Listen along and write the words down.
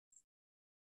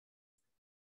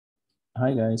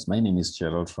Hi guys, my name is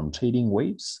Gerald from Trading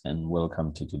Waves and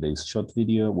welcome to today's short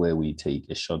video where we take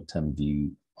a short-term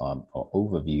view or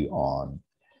overview on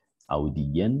AUD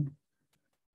yen,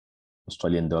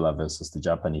 Australian dollar versus the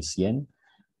Japanese yen.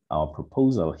 Our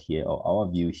proposal here or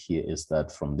our view here is that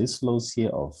from this lows here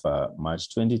of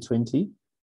March 2020,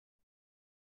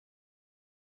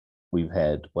 we've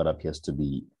had what appears to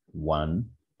be one,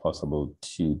 possible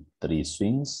two, three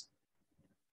swings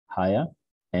higher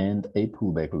and a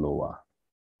pullback lower.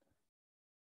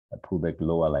 A pullback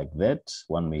lower like that.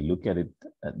 One may look at it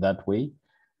that way.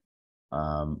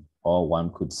 Or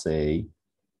one could say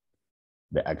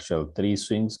the actual three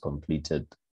swings completed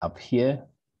up here,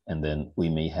 and then we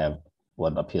may have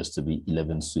what appears to be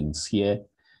 11 swings here,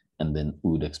 and then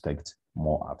we would expect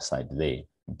more upside there.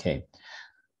 Okay,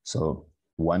 so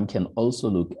one can also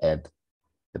look at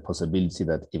the possibility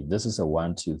that if this is a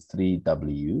 1, 2, 3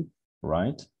 W,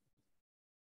 right?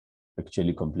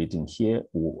 Actually completing here,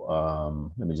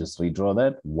 let me just redraw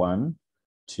that. 1,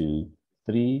 2,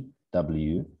 3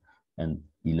 W and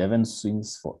 11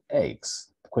 swings for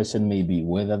X. The question may be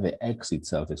whether the X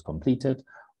itself is completed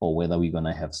or whether we're going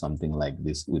to have something like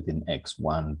this within X,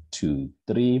 1, 2,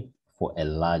 3 for a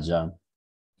larger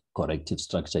corrective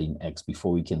structure in X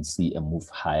before we can see a move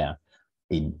higher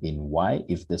in Y,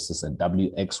 if this is a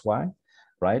WXY,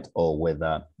 right? Or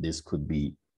whether this could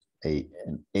be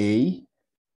an A,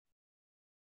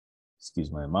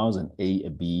 excuse my mouse, an A, a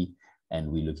B, and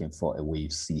we're looking for a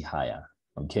wave C higher.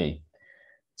 Okay,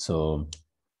 so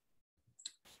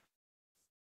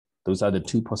those are the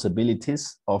two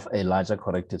possibilities of a larger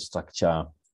corrective structure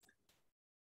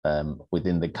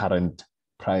within the current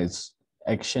price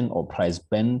action or price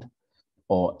band,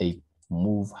 or a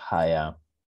move higher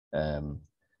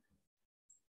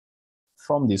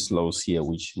from these lows here,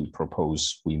 which we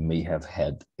propose we may have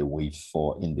had a wave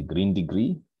 4 in the green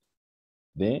degree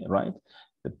there, right?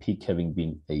 The peak having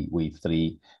been a wave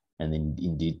 3, and then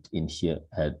indeed in here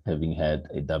having had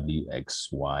a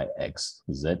WXYXZ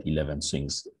 11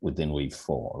 swings within wave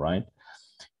 4, right?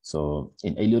 So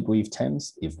in Elliott wave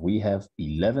terms, if we have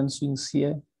 11 swings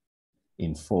here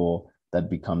in 4, that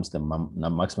becomes the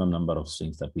maximum number of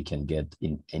swings that we can get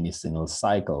in any single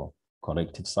cycle,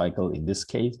 corrective cycle in this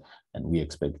case, and we're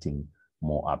expecting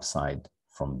more upside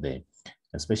from there.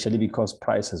 Especially because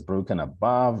price has broken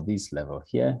above this level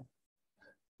here,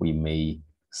 we may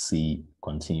see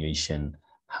continuation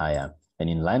higher. And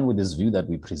in line with this view that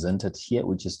we presented here,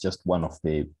 which is just one of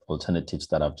the alternatives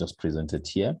that I've just presented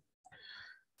here,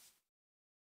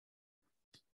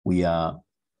 we are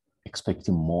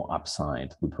expecting more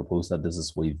upside. We propose that this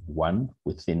is wave 1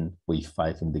 within wave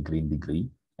 5 in the green degree,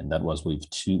 and that was wave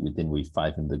 2 within wave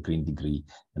 5 in the green degree,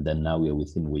 and then now we are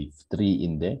within wave 3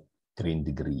 in the green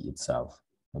degree itself.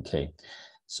 Okay,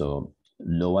 so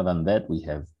lower than that we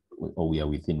have, or we are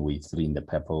within wave 3 in the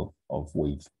purple of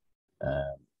wave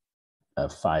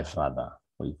 5 rather,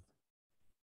 wave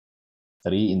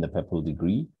 3 in the purple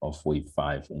degree of wave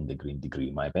 5 in the green degree,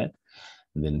 my bad.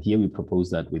 And then here we propose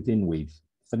that within wave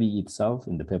 3 itself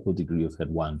in the purple degree of head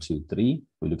 1, 2, 3,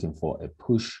 we're looking for a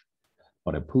push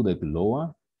or a pullback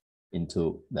lower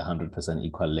into the 100%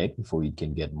 equal leg before we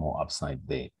can get more upside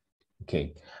there.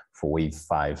 Okay, for wave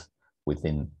 5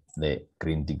 within the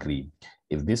green degree.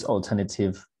 If this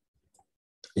alternative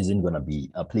isn't going to be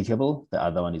applicable, the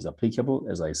other one is applicable.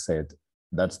 As I said,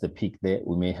 that's the peak there.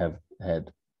 We may have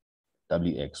had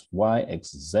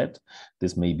WXYXZ.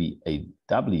 This may be a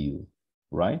W,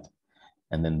 right?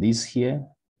 And then this here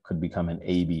could become an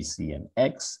A, B, C, and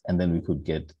X, and then we could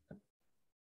get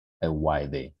a Y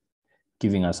there,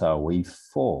 giving us our wave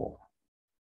 4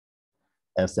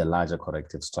 as the larger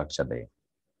corrective structure there.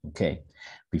 Okay,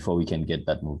 before we can get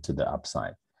that move to the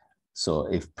upside. So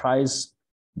if price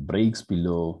breaks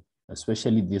below,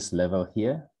 especially this level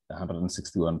here, the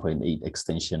 161.8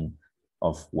 extension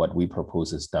of what we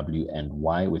propose is W and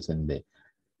Y within the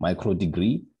micro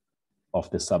degree of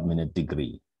the sub-minute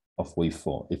degree of wave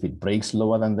 4. If it breaks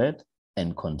lower than that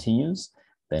and continues,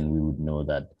 then we would know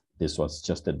that this was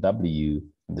just a W,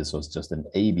 this was just an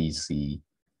A, B, C,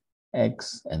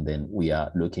 X, and then we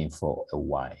are looking for a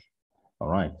Y. All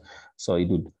right, so it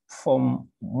would form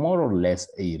more or less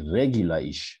a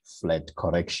regular-ish flat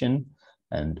correction,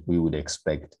 and we would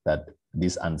expect that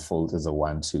this unfolds as a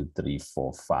 1, 2, 3,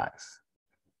 4, 5.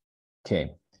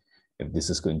 Okay, if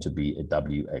this is going to be a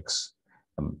WX,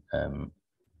 a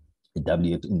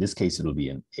W, in this case, it will be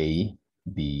an A,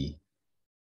 B,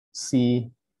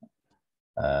 C,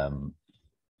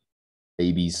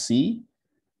 ABC,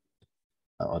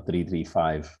 or 3, 3,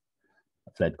 5.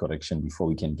 Flat correction before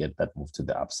we can get that move to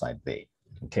the upside there.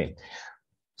 Okay,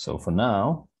 so for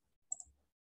now,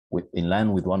 in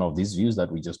line with one of these views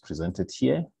that we just presented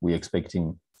here, we're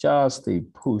expecting just a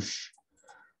push,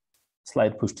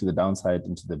 slight push to the downside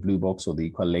into the blue box, or the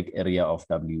equal leg area of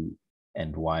W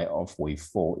and Y of wave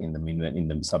 4 in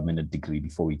the sub-minute degree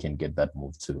before we can get that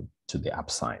move to the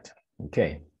upside.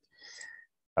 Okay,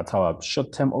 that's our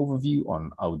short-term overview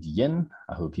on AUD Yen.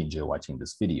 I hope you enjoy watching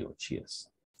this video. Cheers.